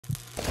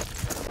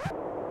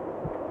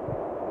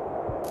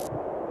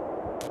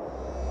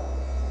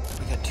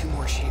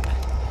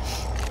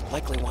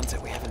Likely ones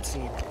that we haven't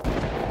seen.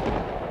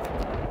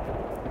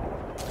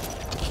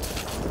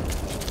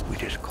 We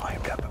just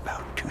climbed up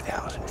about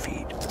 2,000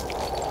 feet.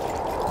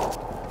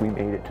 We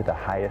made it to the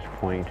highest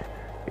point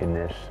in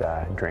this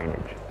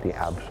drainage, the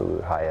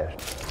absolute highest.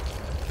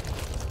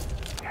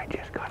 I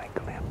just got a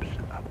glimpse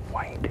of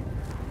white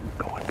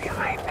going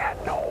behind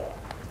that knoll.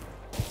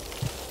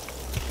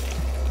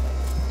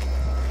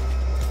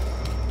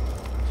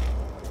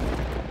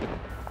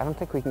 I don't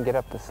think we can get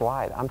up the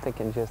slide. I'm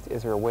thinking just,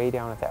 is there a way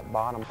down at that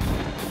bottom?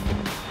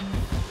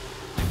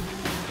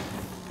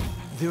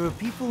 There are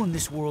people in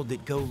this world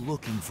that go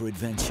looking for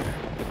adventure,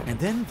 and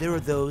then there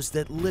are those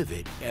that live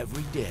it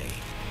every day.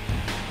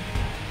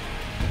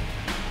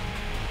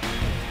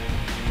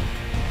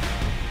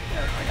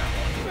 I got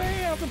one.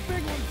 Man, that's a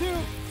big one too.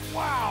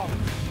 Wow.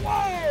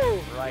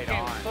 Whoa! Right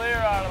Came on. clear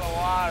out of the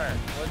water.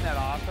 Wasn't that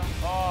awesome?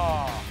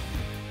 Oh.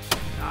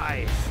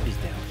 Nice. He's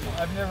down.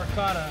 I've never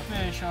caught a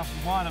fish off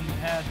the bottom that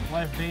had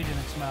live bait in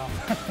its mouth.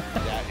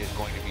 That is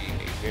going to be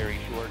a very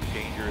short,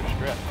 dangerous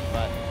strip,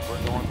 but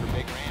we're going for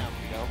big rams,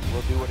 you know.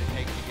 We'll do what it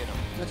takes to get them.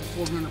 That's a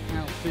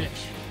 400-pound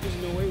fish. There's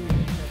no way we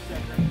can catch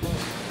that very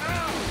close.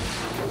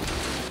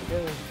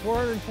 It was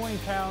 420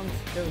 pounds.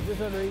 It was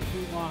just under 8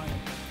 feet long.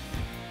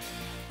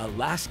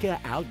 Alaska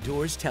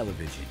Outdoors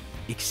Television.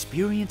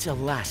 Experience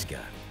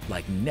Alaska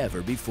like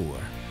never before.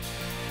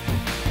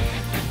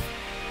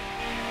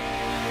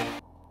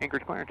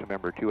 Anchorage clearance,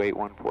 November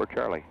 2814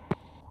 Charlie.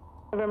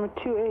 November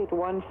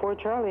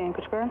 2814 Charlie,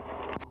 Anchorage clearance.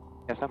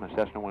 Yes, I'm a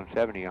Cessna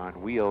 170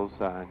 on wheels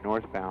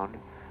northbound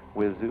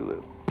with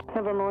Zulu.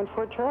 November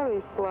 14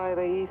 Charlie, fly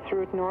the east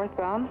route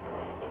northbound.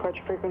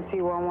 Departure frequency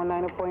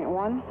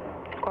 119.1,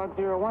 clock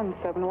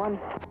 0171.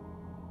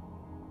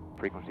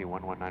 Frequency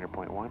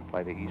 119.1,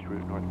 fly the east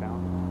route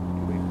northbound.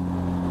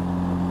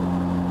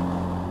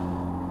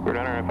 We're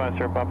down our F5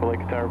 Sierra Papa Lake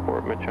Tower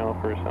Port, mid-channel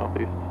for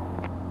southeast.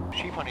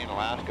 Sheep hunting in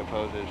Alaska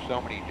poses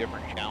so many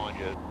different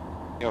challenges.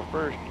 You know,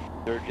 first,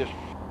 there just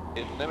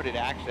is limited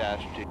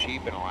access to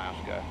sheep in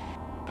Alaska.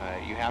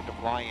 You have to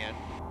fly in,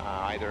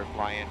 either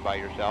fly in by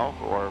yourself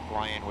or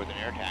fly in with an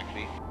air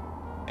taxi.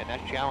 And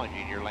that's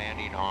challenging. You're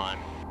landing on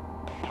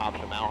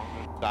tops of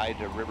mountains,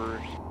 sides of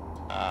rivers,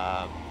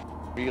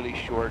 really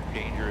short,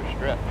 dangerous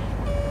strips.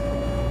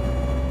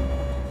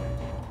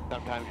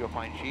 Sometimes you'll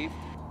find sheep,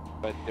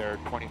 but they're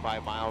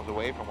 25 miles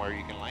away from where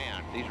you can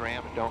land. These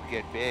rams don't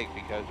get big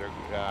because they're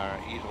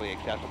easily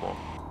accessible.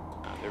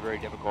 They're very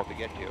difficult to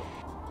get to.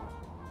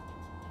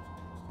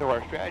 So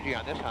our strategy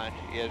on this hunt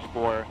is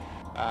for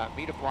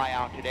me to fly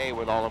out today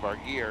with all of our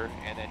gear,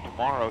 and then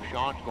tomorrow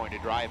Sean's going to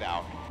drive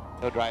out.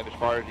 He'll drive as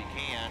far as he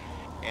can,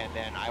 and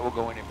then I will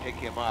go in and pick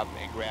him up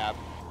and grab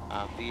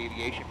the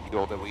aviation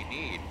fuel that we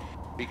need,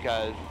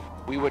 because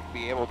we wouldn't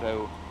be able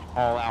to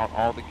haul out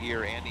all the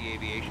gear and the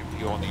aviation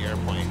fuel in the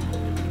airplane.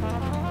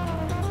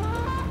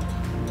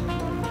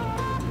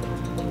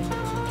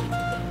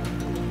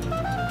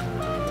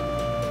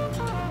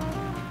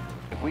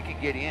 If we can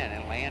get in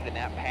and land in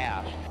that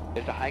pass,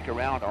 is to hike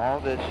around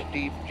all this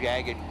steep,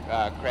 jagged,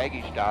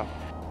 craggy stuff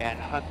and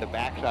hunt the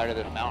backside of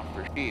this mountain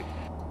for sheep.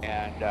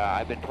 And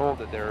I've been told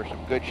that there are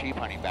some good sheep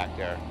hunting back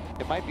there.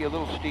 It might be a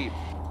little steep.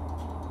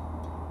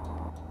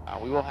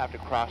 We will have to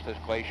cross this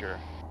glacier,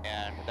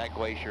 and that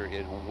glacier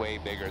is way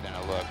bigger than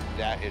it looks.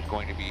 That is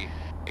going to be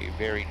a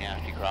very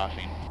nasty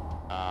crossing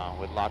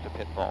with lots of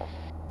pitfalls.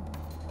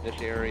 This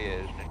area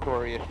is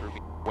notorious for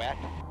being wet,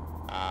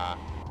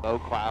 low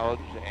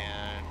clouds,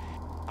 and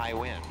high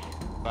winds.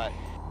 But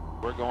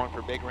we're going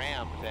for big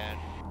rams, and,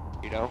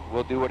 you know,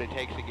 we'll do what it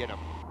takes to get them.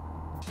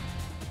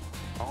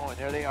 Oh, and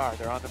there they are.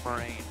 They're on the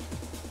moraine.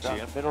 They're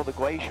in the middle of the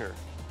glacier.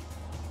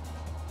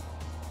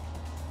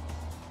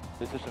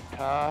 This is some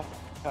tough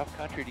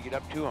country to get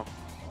up to them.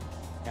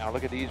 Now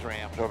look at these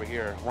rams over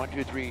here. 1,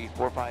 2, 3,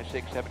 4, 5,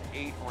 6, 7,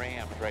 8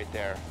 rams right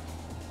there.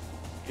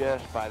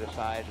 Just by the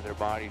size of their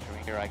bodies from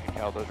here, I can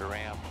tell those are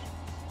rams.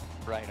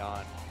 Right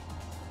on.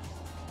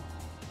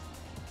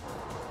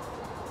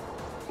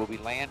 We'll be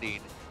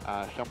landing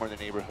somewhere in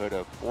the neighborhood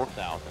of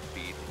 4,000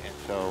 feet, and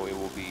so it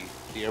will be,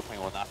 the airplane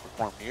will not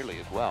perform nearly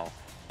as well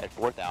at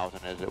 4,000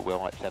 as it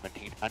will at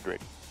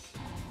 1,700.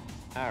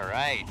 All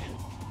right,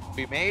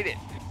 we made it.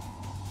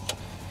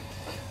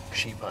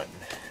 Sheep hunting.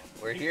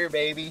 We're here,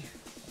 baby.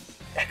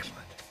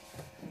 Excellent.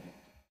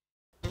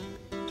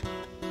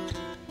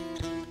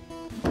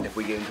 If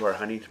we get into our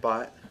hunting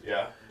spot,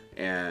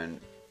 and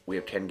we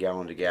have 10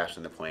 gallons of gas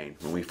in the plane,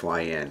 when we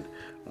fly in,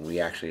 when we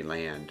actually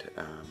land,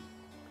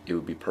 it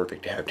would be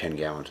perfect to have 10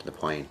 gallons in the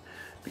plane,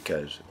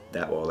 because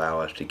that will allow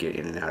us to get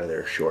in and out of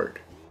there short.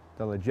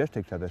 The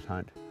logistics of this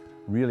hunt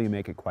really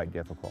make it quite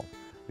difficult,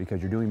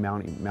 because you're doing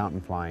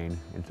mountain flying,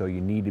 and so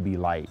you need to be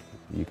light.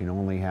 You can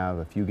only have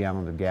a few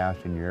gallons of gas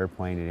in your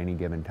airplane at any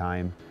given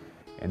time,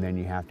 and then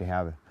you have to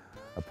have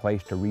a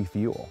place to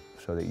refuel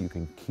so that you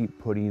can keep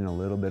putting in a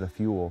little bit of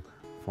fuel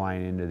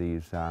flying into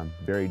these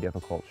very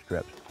difficult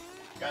strips.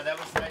 God, that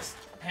was nice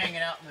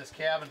hanging out in this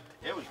cabin.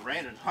 It was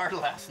raining hard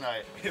last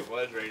night. It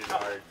was raining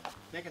hard. I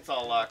think it's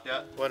all locked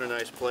up. What a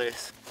nice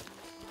place.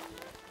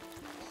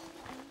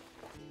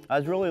 I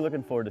was really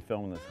looking forward to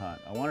filming this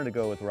hunt. I wanted to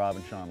go with Rob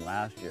and Sean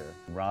last year.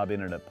 Rob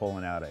ended up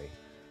pulling out a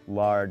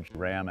large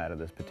ram out of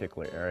this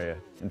particular area.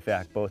 In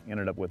fact, both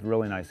ended up with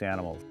really nice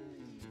animals.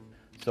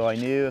 So I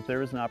knew if there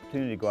was an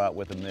opportunity to go out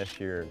with them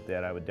this year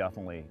that I would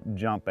definitely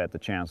jump at the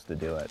chance to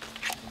do it.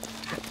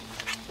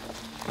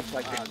 Looks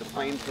like the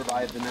plane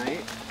survived the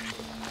night.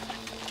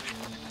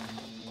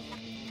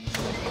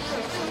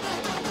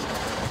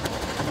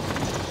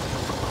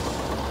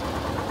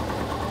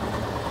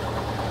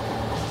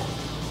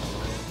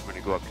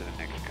 Go up to the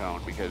next cone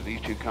because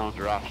these two cones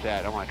are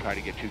offset. I want to try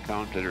to get two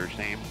cones that are the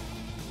same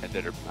and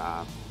that are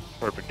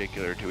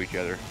perpendicular to each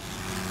other.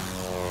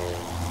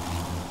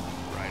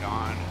 Right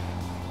on.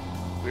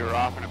 We were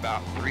off in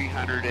about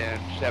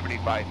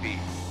 375 feet.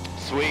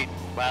 Sweet.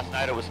 Last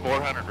night it was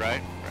 400,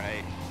 right?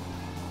 Right.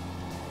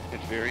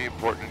 It's very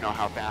important to know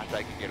how fast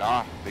I can get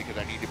off because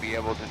I need to be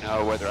able to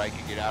know whether I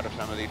can get out of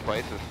some of these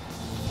places.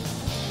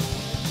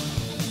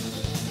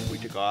 We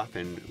took off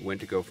and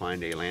went to go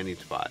find a landing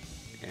spot.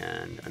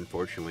 And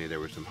unfortunately there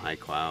were some high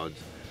clouds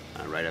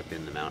right up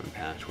in the mountain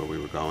pass where we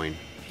were going,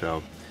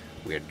 so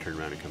we had to turn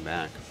around and come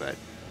back. But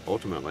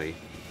ultimately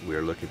we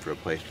are looking for a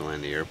place to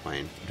land the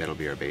airplane. That'll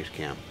be our base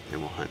camp and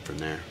we'll hunt from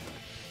there.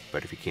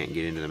 But if you can't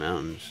get into the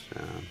mountains,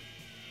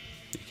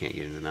 you can't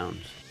get into the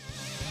mountains.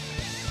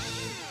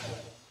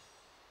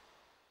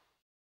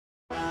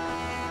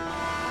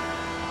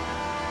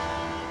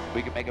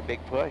 We can make a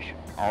big push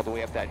all the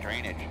way up that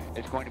drainage.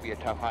 It's going to be a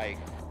tough hike,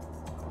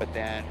 but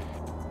then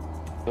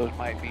those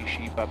might be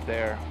sheep up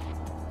there.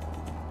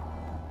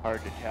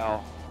 Hard to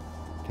tell.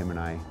 Tim and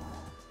I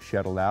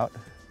shuttled out,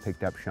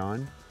 picked up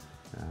Sean.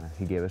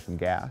 He gave us some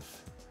gas,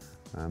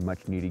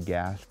 much needed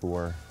gas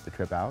for the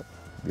trip out.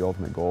 The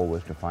ultimate goal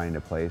was to find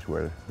a place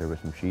where there was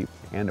some sheep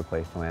and a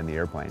place to land the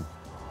airplane.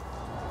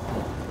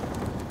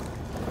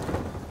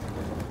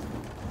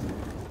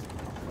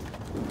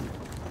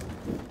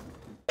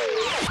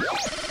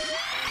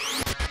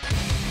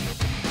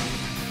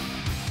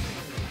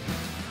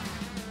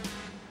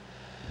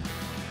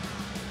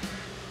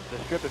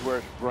 Strip is where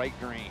it's bright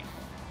green,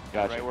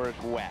 Gotcha. right where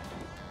it's wet.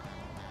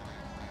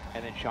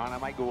 And then Sean, I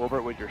might go over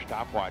it with your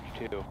stopwatch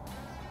too.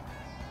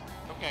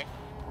 Okay.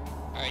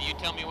 All right, you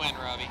tell me when,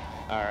 Robbie.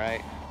 All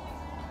right.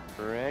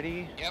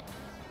 Ready? Yep.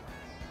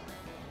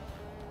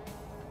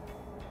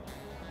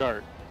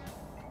 Start.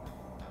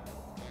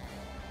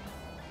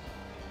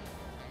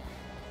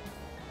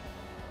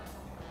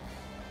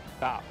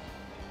 Stop.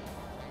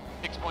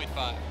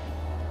 6.5.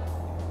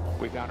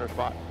 We found our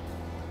spot.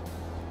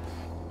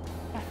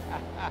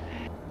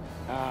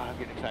 I'm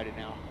getting excited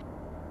now.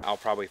 I'll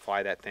probably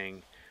fly that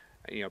thing,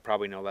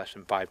 probably no less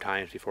than 5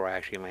 times before I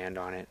actually land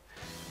on it,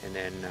 and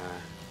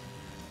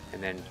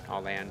then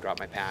I'll land, drop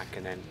my pack,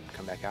 and then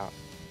come back out.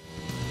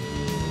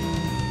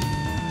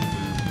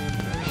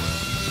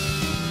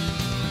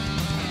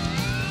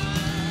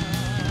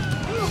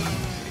 What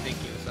do you think,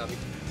 Wasabi?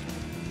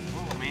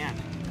 Oh man,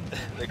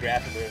 the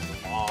grass is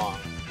long,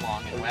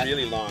 and wet.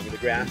 really long. The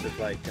grass is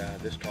like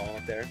this tall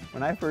up there.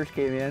 When I first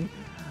came in,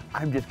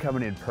 I'm just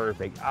coming in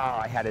perfect. Oh,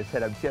 I had it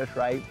set up just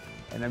right,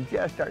 and I'm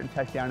just starting to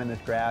touch down in this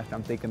grass.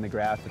 I'm thinking the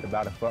grass is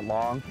about 1 foot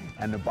long,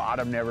 and the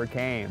bottom never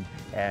came.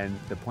 And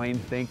the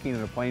plane's thinking,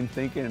 and the plane's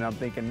thinking, and I'm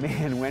thinking,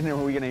 man, when are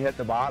we gonna hit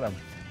the bottom?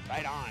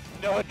 Right on.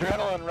 No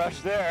adrenaline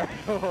rush there.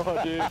 Oh,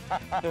 dude.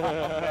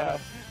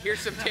 Here's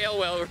some tail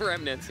well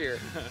remnants here.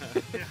 I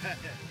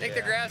think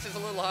the grass is a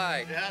little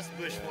high. That's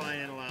bush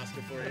flying in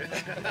Alaska for you.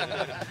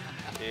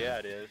 Yeah,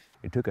 it is.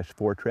 It took us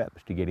 4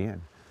 trips to get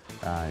in.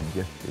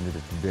 Just into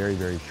this very,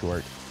 very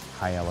short,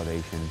 high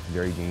elevation,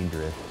 very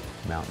dangerous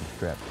mountain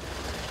strip.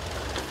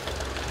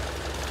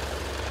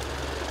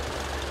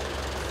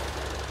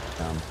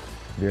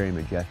 Very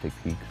majestic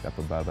peaks up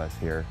above us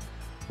here.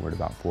 We're at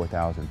about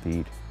 4,000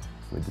 feet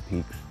with the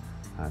peaks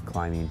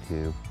climbing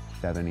to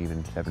 7,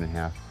 even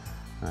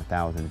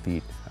 7,500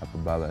 feet up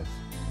above us.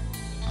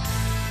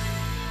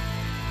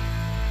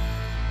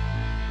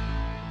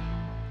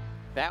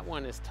 That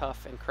one is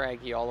tough and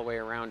craggy all the way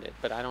around it,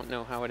 but I don't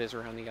know how it is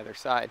around the other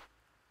side.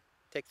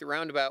 Take the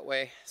roundabout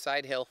way,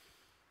 side hill.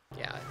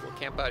 Yeah, we'll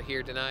camp out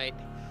here tonight,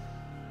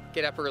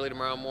 get up early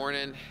tomorrow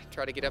morning,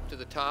 try to get up to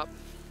the top.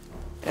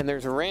 And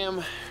there's a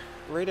ram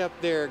right up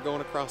there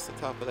going across the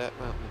top of that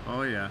mountain.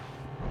 Oh, yeah.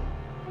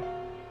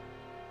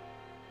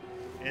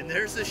 And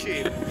there's the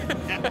sheep.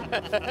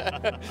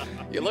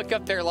 You look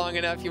up there long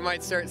enough, you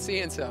might start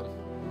seeing some.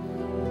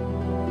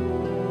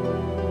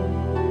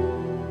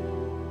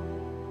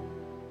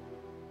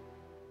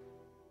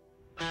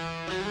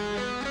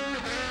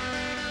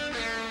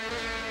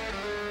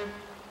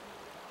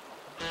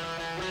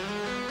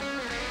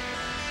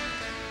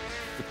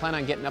 We plan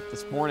on getting up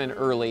this morning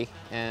early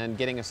and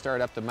getting a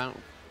start up the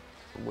mountain.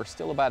 We're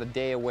still about a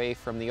day away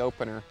from the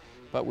opener,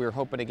 but we were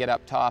hoping to get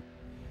up top.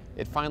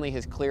 It finally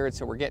has cleared,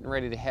 so we're getting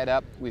ready to head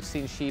up. We've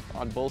seen sheep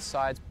on both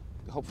sides.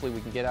 Hopefully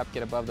we can get up,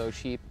 get above those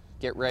sheep,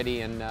 get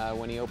ready, and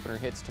when the opener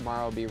hits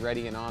tomorrow, be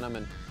ready and on them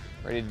and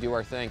ready to do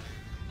our thing.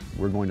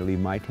 We're going to leave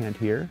my tent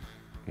here,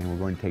 and we're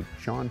going to take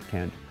Sean's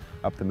tent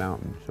up the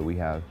mountain, so we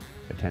have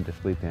a tent to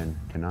sleep in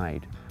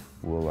tonight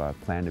we'll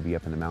plan to be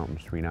up in the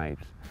mountains 3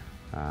 nights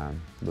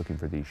looking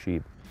for these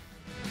sheep.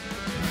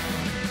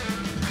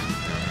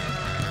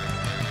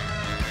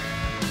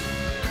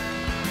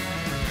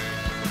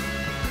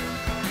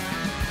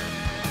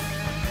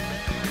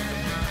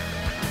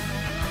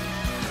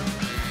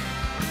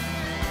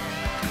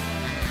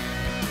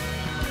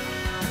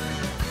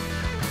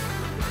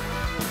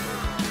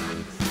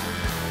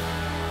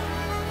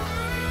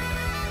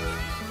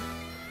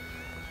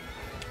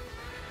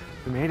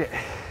 We made it.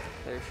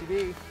 There she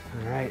be.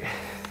 All right.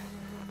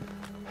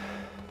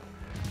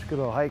 It's a good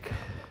little hike.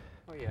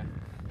 Oh yeah.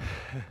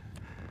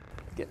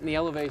 Getting the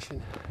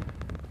elevation.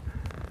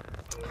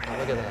 Oh,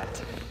 look at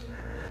that.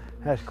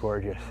 That's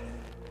gorgeous.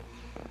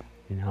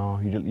 You know,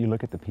 you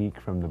look at the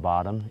peak from the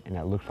bottom and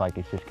it looks like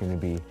it's just going to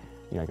be, you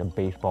know, like a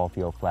baseball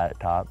field flat at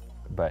top,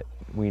 but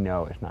we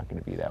know it's not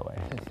going to be that way.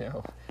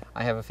 No,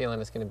 I have a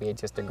feeling it's going to be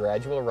just a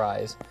gradual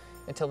rise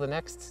until the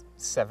next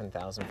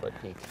 7,000 foot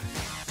peak.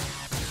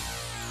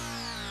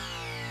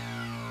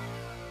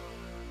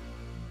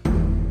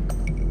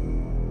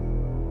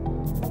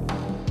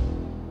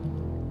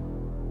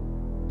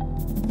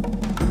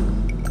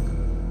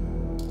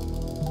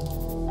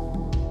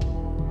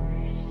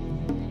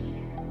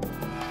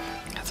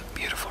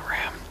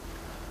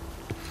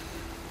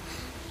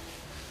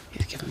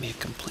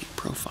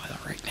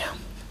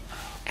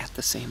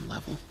 Same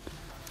level,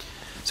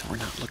 so we're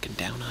not looking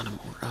down on him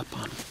or up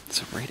on him,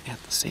 so right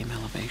at the same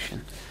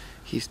elevation.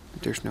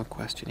 There's no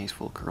question he's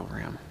full curl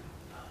ram.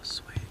 Oh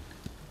sweet.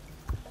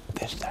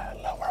 This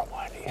lower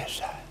one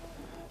is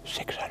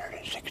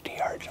 660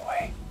 yards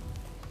away.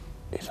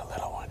 He's a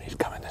little one. He's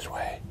coming this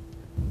way.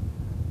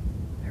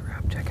 Hey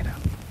Rob, check it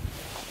out.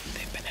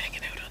 They've been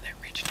hanging out on that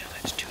ridge now.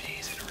 That's 2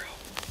 days in a row.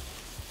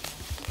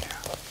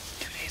 Yeah.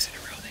 2 days in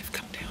a row they've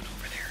come down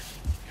over there.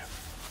 Yep.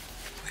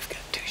 We've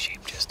got 2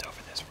 sheep just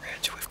over this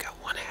ridge. We've got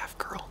one half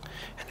curl,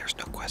 and there's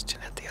no question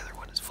that the other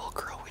one is full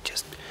curl. We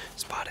just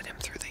spotted him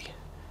through the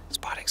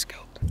spotting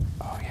scope.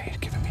 Oh yeah, he's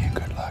giving me a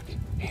good look.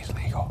 He's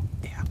legal.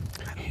 Yeah.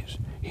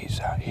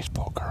 He's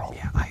full curl.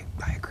 Yeah, I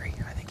agree.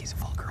 I think he's a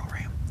full curl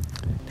ram.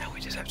 Now we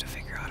just have to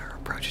figure out our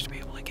approach to be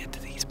able to get to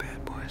these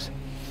bad boys.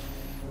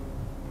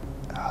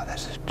 Oh,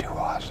 this is too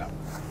awesome.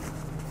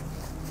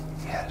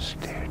 Yes,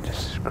 dude,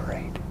 this is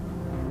great.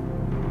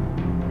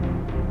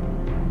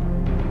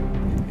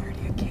 Where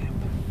do you camp?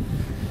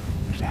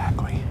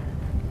 Exactly.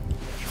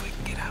 If we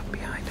can get out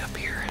behind up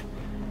here,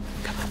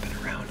 come up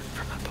and around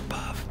from up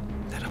above,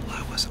 that'll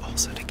allow us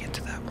also to get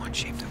to that one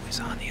sheep that we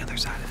saw on the other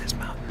side of this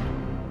mountain.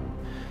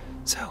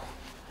 So,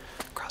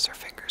 cross our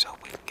fingers,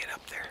 hope we can get up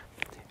there.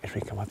 As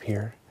we come up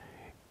here,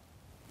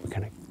 we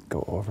kind of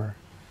go over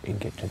and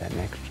get to that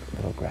next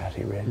little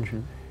grassy ridge,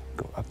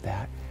 go up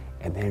that,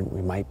 and then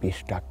we might be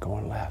stuck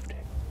going left.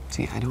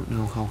 See, I don't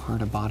know how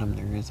hard a bottom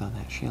there is on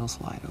that shale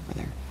slide over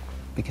there,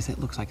 because it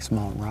looks like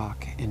small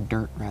rock and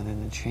dirt rather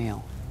than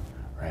shale.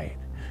 Right.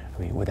 I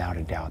mean, without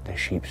a doubt, the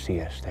sheep see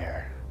us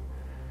there.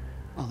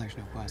 Oh, there's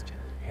no question.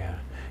 Yeah.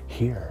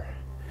 Here,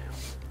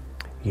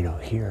 you know,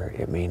 here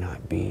it may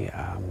not be,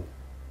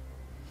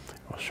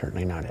 well,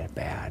 certainly not as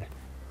bad.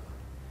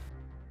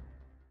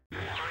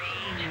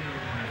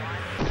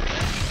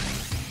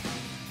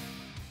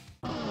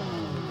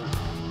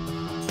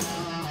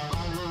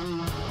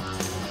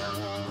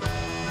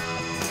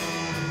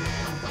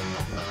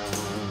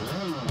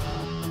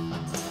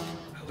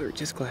 We were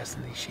just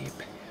glassing these sheep.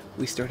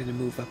 We started to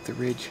move up the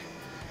ridge,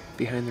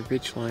 behind the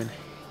ridge line.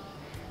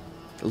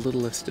 The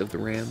littlest of the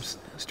rams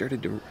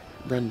started to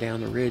run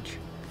down the ridge.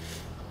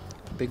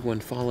 The big one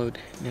followed.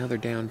 Now they're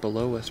down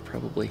below us,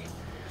 probably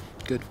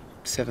good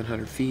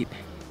 700 feet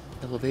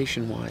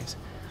elevation-wise.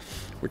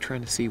 We're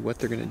trying to see what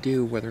they're going to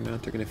do, whether or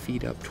not they're going to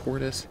feed up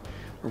toward us,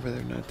 or whether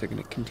or not they're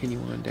going to continue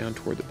on down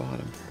toward the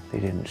bottom. They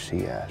didn't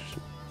see us.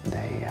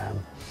 They,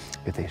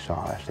 if they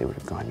saw us, they would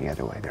have gone the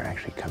other way. They're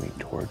actually coming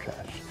towards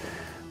us,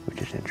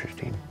 which is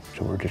interesting.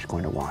 So we're just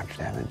going to watch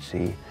them and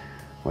see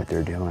what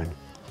they're doing.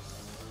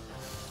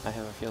 I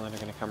have a feeling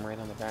they're going to come right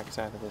on the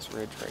backside of this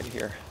ridge right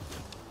here,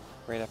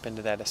 right up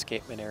into that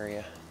escapement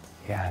area.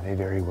 Yeah, they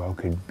very well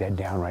could bed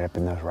down right up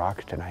in those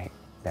rocks tonight.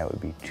 That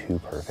would be too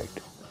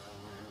perfect.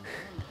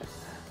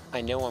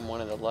 I know I'm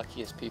one of the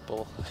luckiest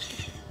people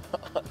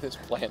on this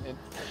planet.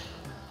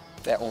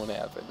 That won't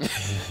happen.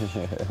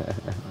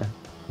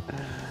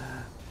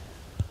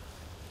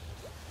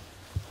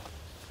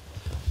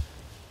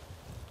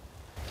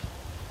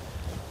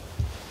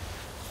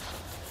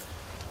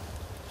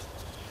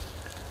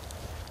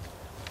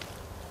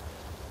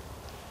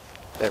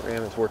 That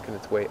ram is working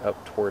its way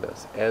up toward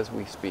us as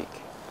we speak.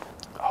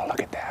 Oh, look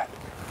at that.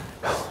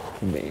 Oh,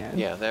 man.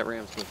 Yeah, that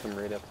ram's gonna come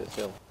right up this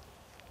hill.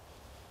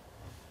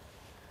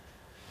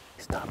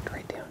 He stopped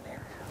right down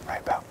there.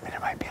 Right about, and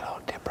there might be a little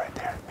dip right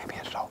there. Maybe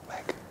a salt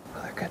lick.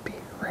 Well, there could be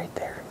right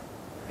there.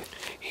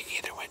 He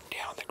either went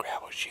down the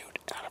gravel chute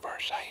out of our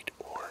sight,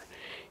 or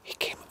he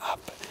came up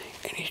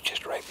and he's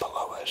just right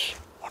below us,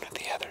 one or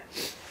the other.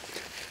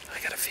 I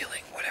got a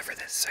feeling whatever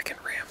this second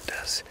ram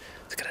does,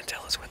 it's gonna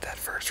tell us what that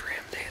first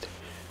ram did.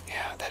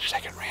 Yeah, that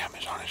second ram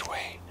is on his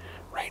way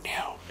right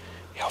now.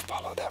 He'll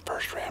follow that first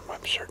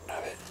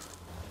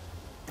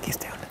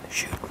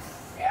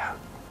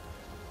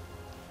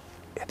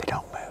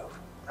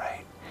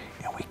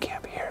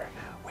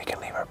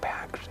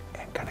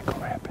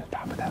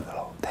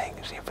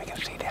see if we can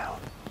see down.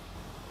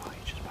 Oh,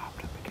 he just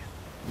popped up again.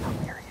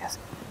 Oh, here he is.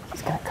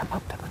 He's gonna come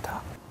up to the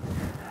top.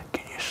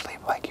 Can you sleep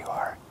like you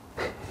are?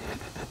 I'm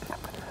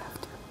gonna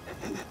have to.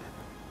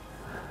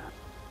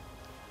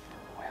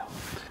 Well,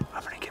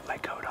 I'm gonna get my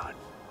coat on.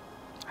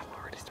 I'm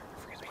already starting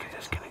to freeze because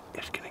it's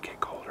gonna get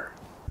colder.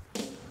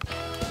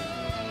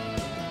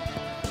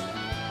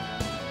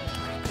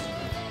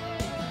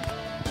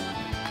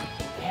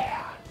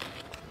 Yeah.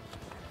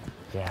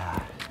 Yeah.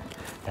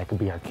 That could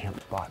be our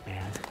camp spot,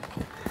 man.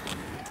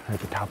 We're at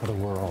the top of the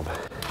world.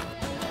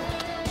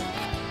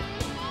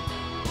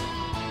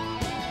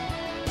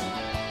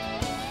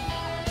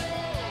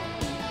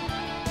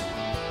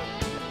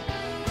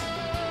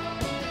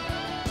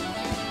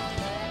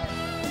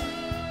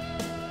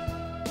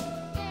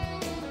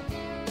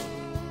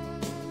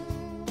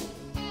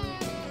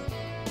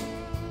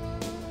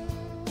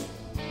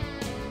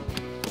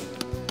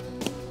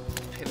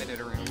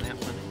 Pivoted around that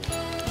one.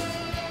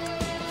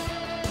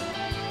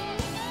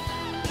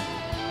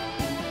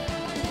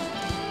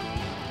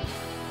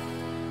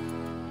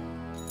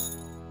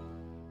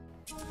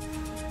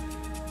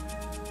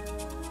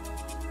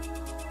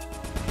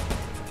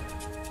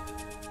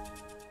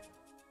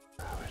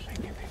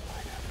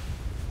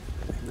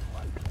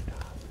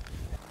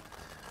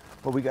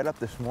 Well, we got up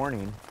this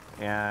morning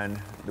and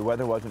the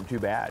weather wasn't too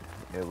bad.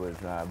 It was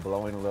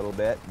blowing a little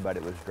bit, but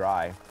it was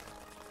dry.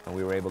 And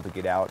we were able to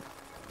get out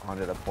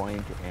onto the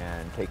point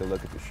and take a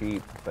look at the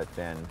sheep. But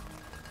then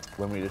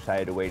when we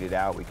decided to wait it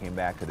out, we came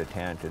back to the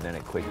tent and then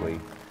it quickly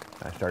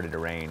started to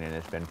rain, and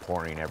it's been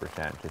pouring ever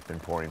since. It's been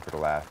pouring for the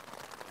last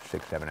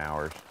 6-7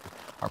 hours.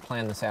 Our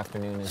plan this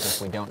afternoon is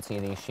if we don't see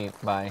these sheep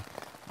by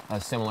a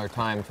similar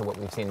time to what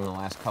we've seen in the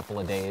last couple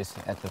of days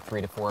at the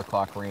 3 to 4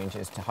 o'clock range,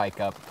 is to hike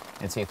up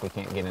and see if we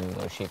can't get into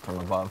those sheep from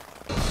above.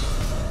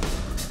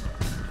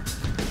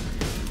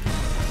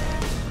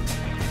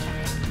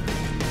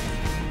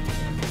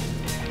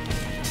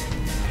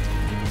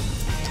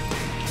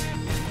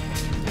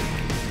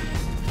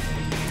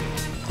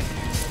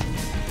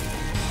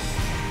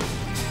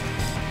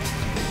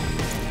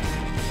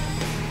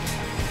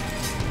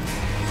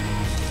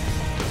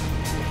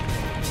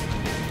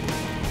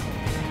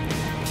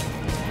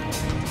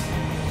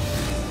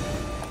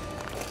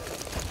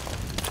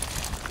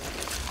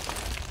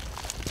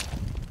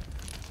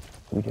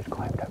 We just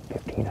climbed up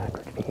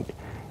 1,500 feet,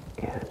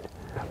 and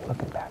I'm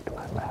looking back to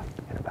my left,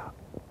 and about,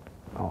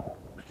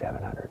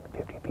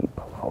 750 feet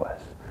below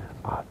us,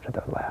 off to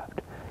the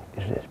left,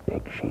 is this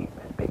big sheep,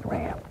 this big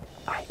ram.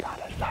 I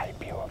got a side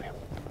view of him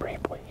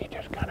briefly. He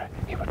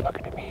was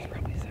looking at me. He's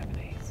probably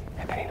 7/8.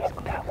 And then he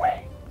looked that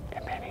way,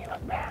 and then he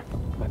looked back.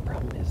 My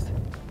problem is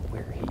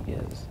where he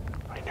is.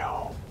 I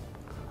know.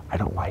 I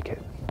don't like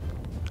it.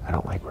 I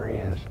don't like where he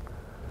is.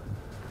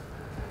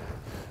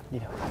 You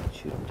know, I could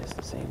shoot him just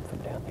the same from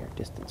down there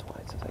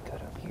distance-wise as I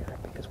could up here,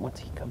 because once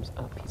he comes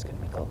up, he's going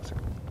to be closer.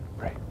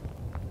 Right.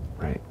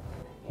 Right.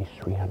 He's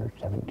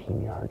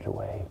 317 yards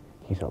away.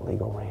 He's a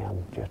legal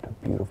ram, just a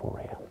beautiful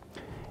ram.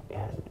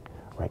 And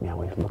right now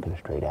he's looking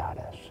straight at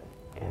us.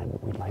 And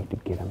we'd like to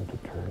get him to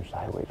turn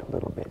sideways a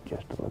little bit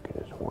just to look at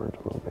his horns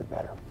a little bit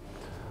better.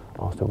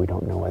 Also, we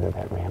don't know whether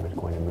that ram is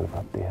going to move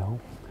up the hill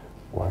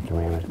or if the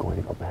ram is going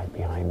to go back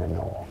behind the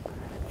knoll.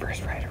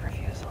 First right of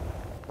refusal.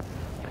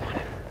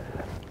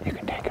 You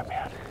can take him,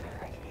 man.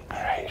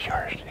 All right, it's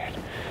yours,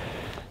 dude.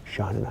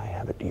 Sean and I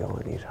have a deal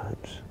on these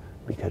hunts.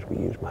 Because we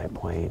use my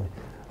plane,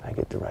 I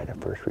get the right of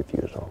first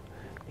refusal.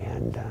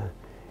 And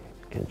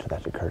so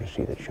that's a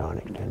courtesy that Sean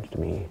extends to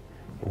me.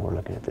 And we're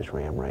looking at this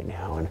ram right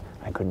now, and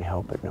I couldn't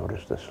help but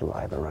notice the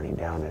saliva running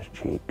down his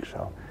cheek,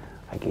 so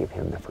I gave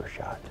him the first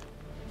shot.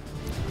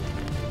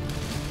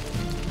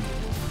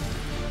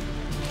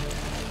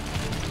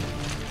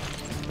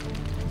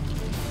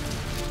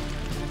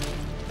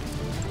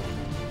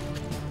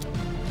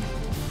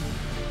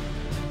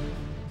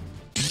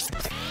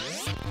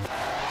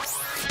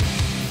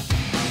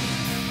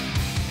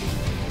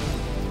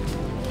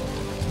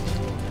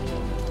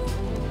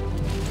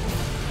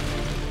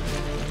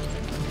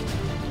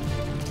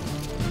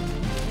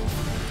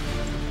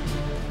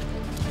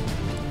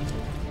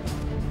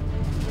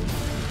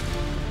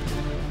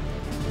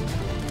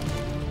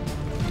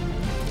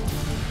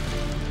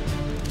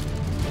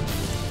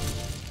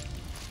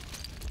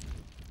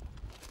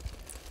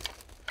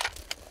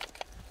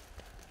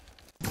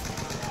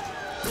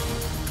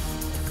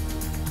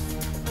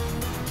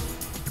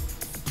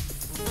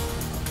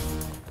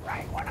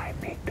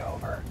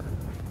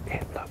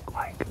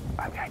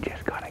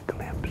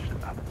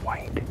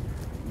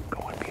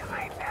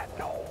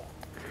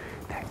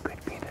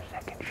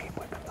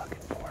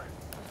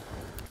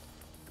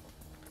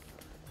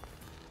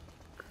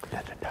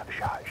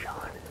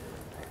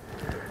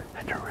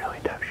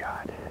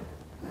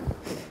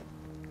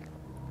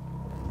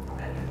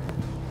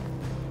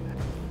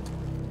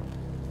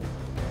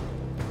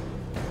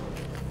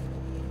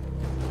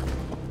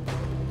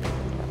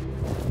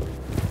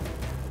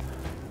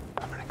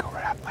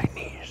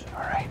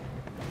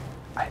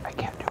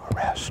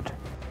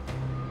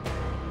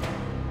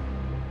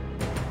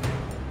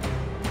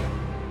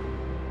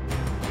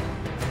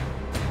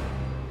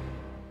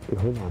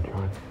 Hold on,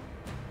 Sean.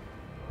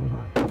 Hold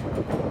on. All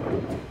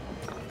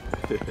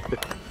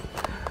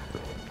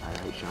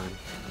right, Sean.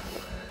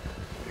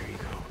 There you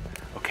go.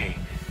 Okay,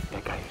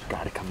 that guy's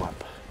got to come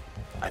up.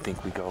 I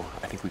think we go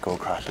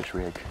across this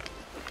ridge.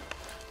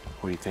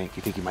 What do you think?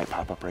 You think he might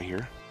pop up right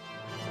here?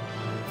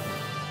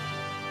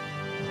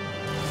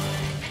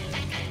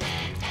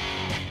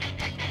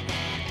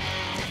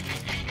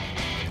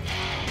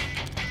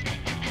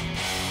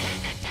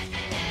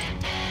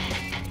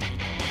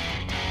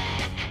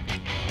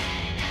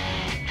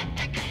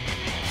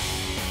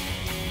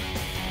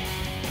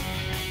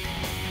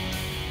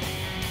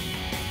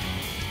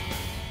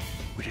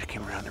 We just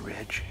came around the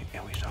ridge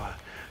and we saw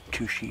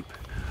 2 sheep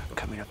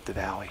coming up the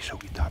valley, so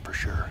we thought for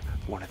sure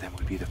one of them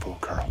would be the full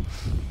curl,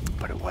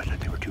 but it wasn't.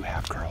 They were 2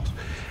 half curls.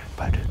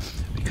 But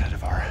because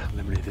of our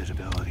limited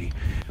visibility,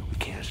 we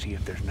can't see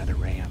if there's another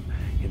ram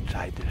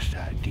inside this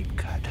deep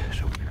cut,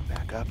 so we're gonna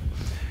back up.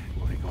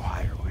 We're gonna go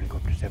higher. We're gonna go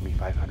up to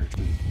 7,500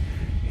 feet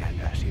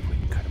and see if we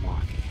can cut them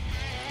off.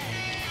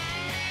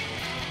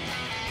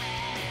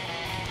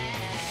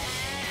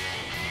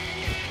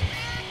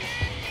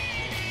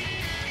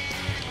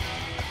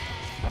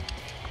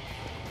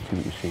 See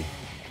what you see.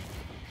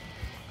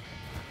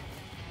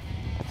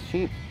 That's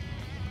sheep.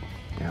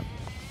 Yeah.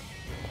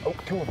 Oh,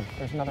 2 of them.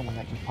 There's another one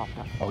that just popped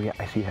up. Oh yeah,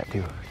 I see that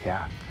too.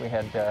 Yeah. We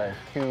had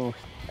 2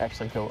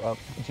 actually go up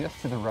just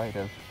to the right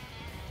of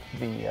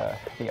the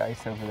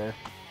ice over there.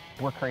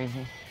 We're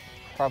crazy.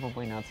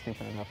 Probably not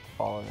stupid enough to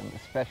follow them,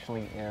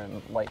 especially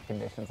in light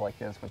conditions like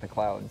this with the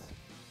clouds.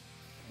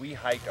 We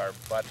hiked our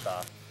butts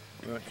off.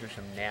 We went through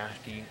some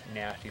nasty,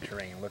 nasty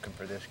terrain looking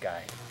for this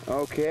guy.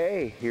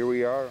 Okay, here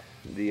we are,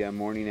 the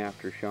morning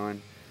after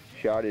Sean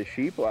shot his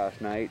sheep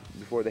last night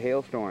before the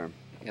hailstorm.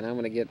 And I'm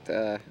gonna get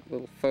a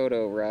little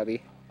photo,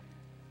 Robbie.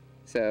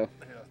 So,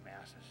 Look at those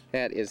masses.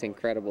 that is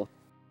incredible.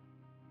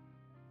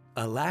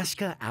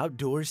 Alaska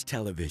Outdoors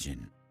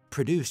Television,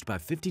 produced by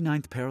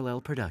 59th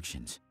Parallel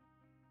Productions.